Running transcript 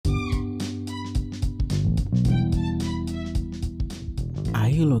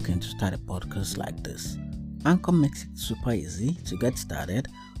you looking to start a podcast like this? Anchor makes it super easy to get started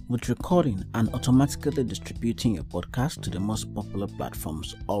with recording and automatically distributing your podcast to the most popular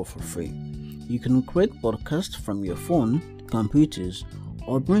platforms, all for free. You can create podcasts from your phone, computers,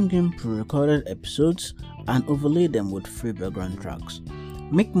 or bring in pre-recorded episodes and overlay them with free background tracks.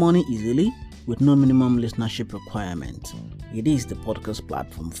 Make money easily with no minimum listenership requirement. It is the podcast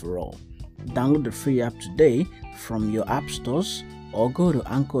platform for all. Download the free app today from your app stores or go to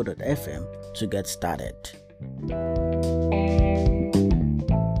anchor.fm to get started.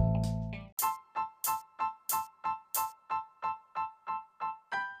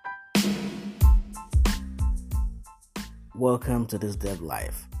 Welcome to This Dev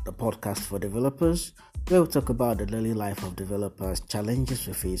Life, the podcast for developers, where we talk about the daily life of developers, challenges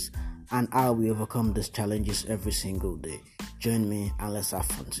we face, and how we overcome these challenges every single day. Join me and let's have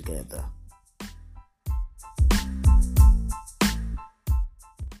fun together.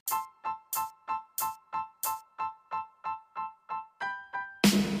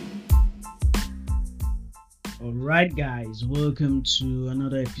 Alright guys, welcome to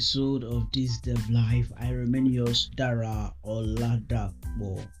another episode of This Dev Life. I remain yours, Dara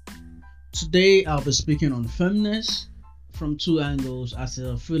Oladapo. Today I'll be speaking on firmness from two angles, as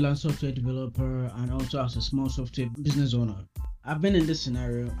a freelance software developer and also as a small software business owner. I've been in this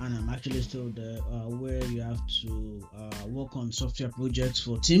scenario and I'm actually still there, where you have to work on software projects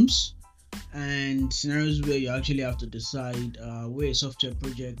for teams, and scenarios where you actually have to decide where a software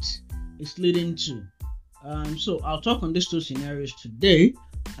project is leading to. So I'll talk on these two scenarios today,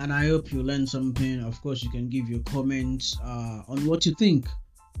 and I hope you learn something. Of course, you can give your comments on what you think.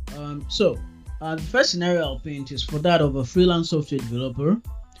 The first scenario I'll paint is for that of a freelance software developer,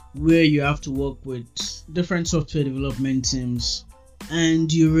 where you have to work with different software development teams,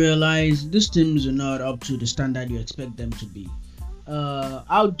 and you realize these teams are not up to the standard you expect them to be.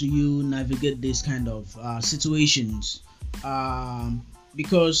 How do you navigate these kind of situations?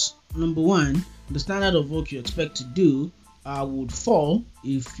 Because number one, the standard of work you expect to do would fall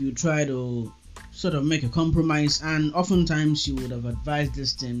if you try to sort of make a compromise, and oftentimes you would have advised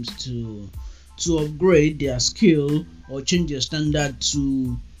these teams to upgrade their skill or change their standard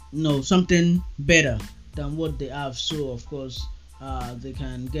to something better than what they have, so of course they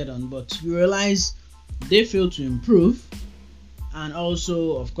can get on. But you realize they fail to improve, and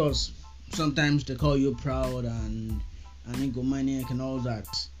also of course sometimes they call you proud and egomaniac and all that.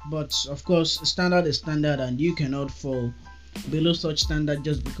 But of course standard is standard, and you cannot fall below such standard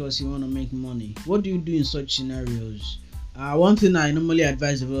just because you want to make money. What do you do in such scenarios? One thing I normally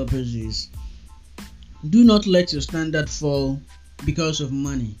advise developers is, do not let your standard fall because of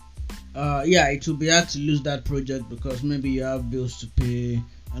money. It will be hard to lose that project because maybe you have bills to pay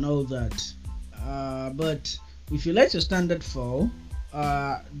and all that. But if you let your standard fall,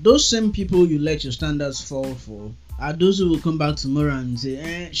 those same people you let your standards fall for are those who will come back tomorrow and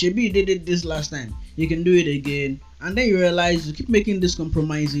say, Shebi, you did it this last time, you can do it again. And then you realize you keep making these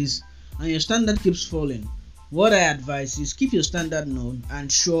compromises and your standard keeps falling. What I advise is keep your standard known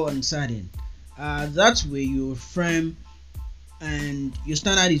and sure and certain. That way you firm and your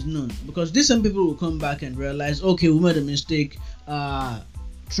standard is known, because these same people will come back and realize, okay, we made a mistake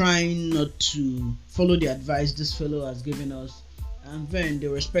trying not to follow the advice this fellow has given us, and then they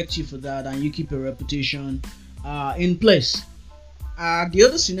respect you for that and you keep a reputation in place. The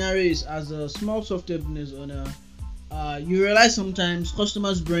other scenario is, as a small software business owner, you realize sometimes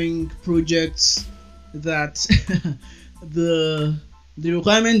customers bring projects that the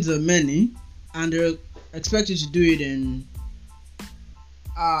requirements are many and they expect you to do it in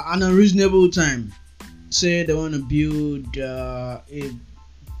an unreasonable time. Say they want to build a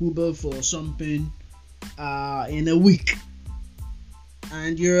Uber for something in a week,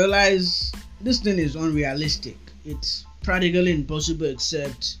 and you realize this thing is unrealistic. It's practically impossible,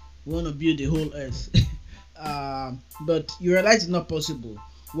 except we want to build the whole earth. But you realize it's not possible.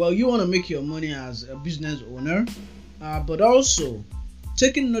 Well, you want to make your money as a business owner, but also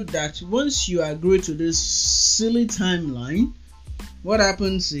taking note that once you agree to this silly timeline, what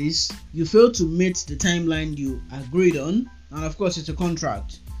happens is you fail to meet the timeline you agreed on, and of course it's a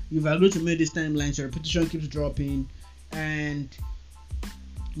contract. You've agreed to meet this timeline, so your reputation keeps dropping, and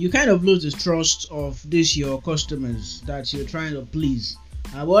you kind of lose the trust of your customers that you're trying to please.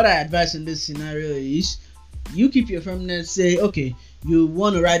 What I advise in this scenario is you keep your firmness. Say, okay, you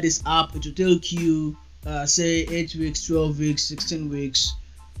want to write this app, it will take you say 8 weeks, 12 weeks, 16 weeks.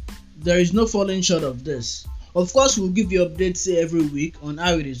 There is no falling short of this. Of course, we'll give you updates every week on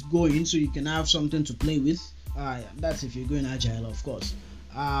how it is going, so you can have something to play with. That's if you're going agile, of course.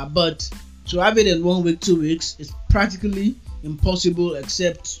 But to have it in 1 week, 2 weeks, it's practically impossible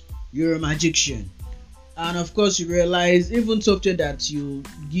except you're a magician. And of course, you realize even software that you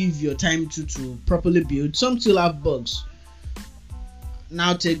give your time to properly build, some still have bugs.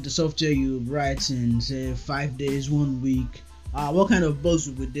 Now take the software you write in say 5 days, 1 week. What kind of bugs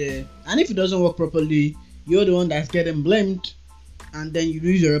will be there? And if it doesn't work properly, you're the one that's getting blamed, and then you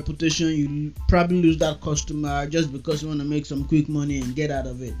lose your reputation. You probably lose that customer just because you want to make some quick money and get out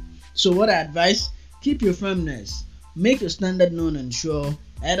of it. So what I advise, keep your firmness, make your standard known and sure,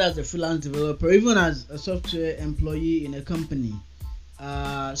 either as a freelance developer, even as a software employee in a company,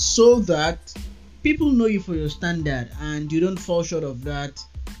 so that people know you for your standard and you don't fall short of that,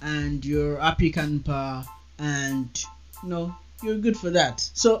 and you're happy camper, and you're good for that.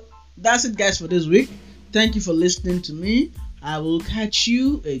 So that's it, guys, for this week. Thank you for listening to me. I will catch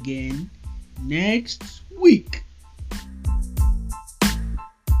you again next week.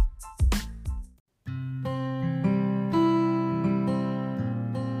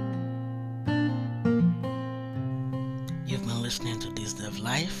 You've been listening to This Dev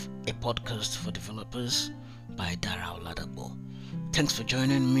Life, a podcast for developers by Dara Oladapo. Thanks for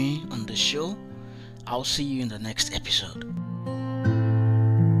joining me on the show. I'll see you in the next episode.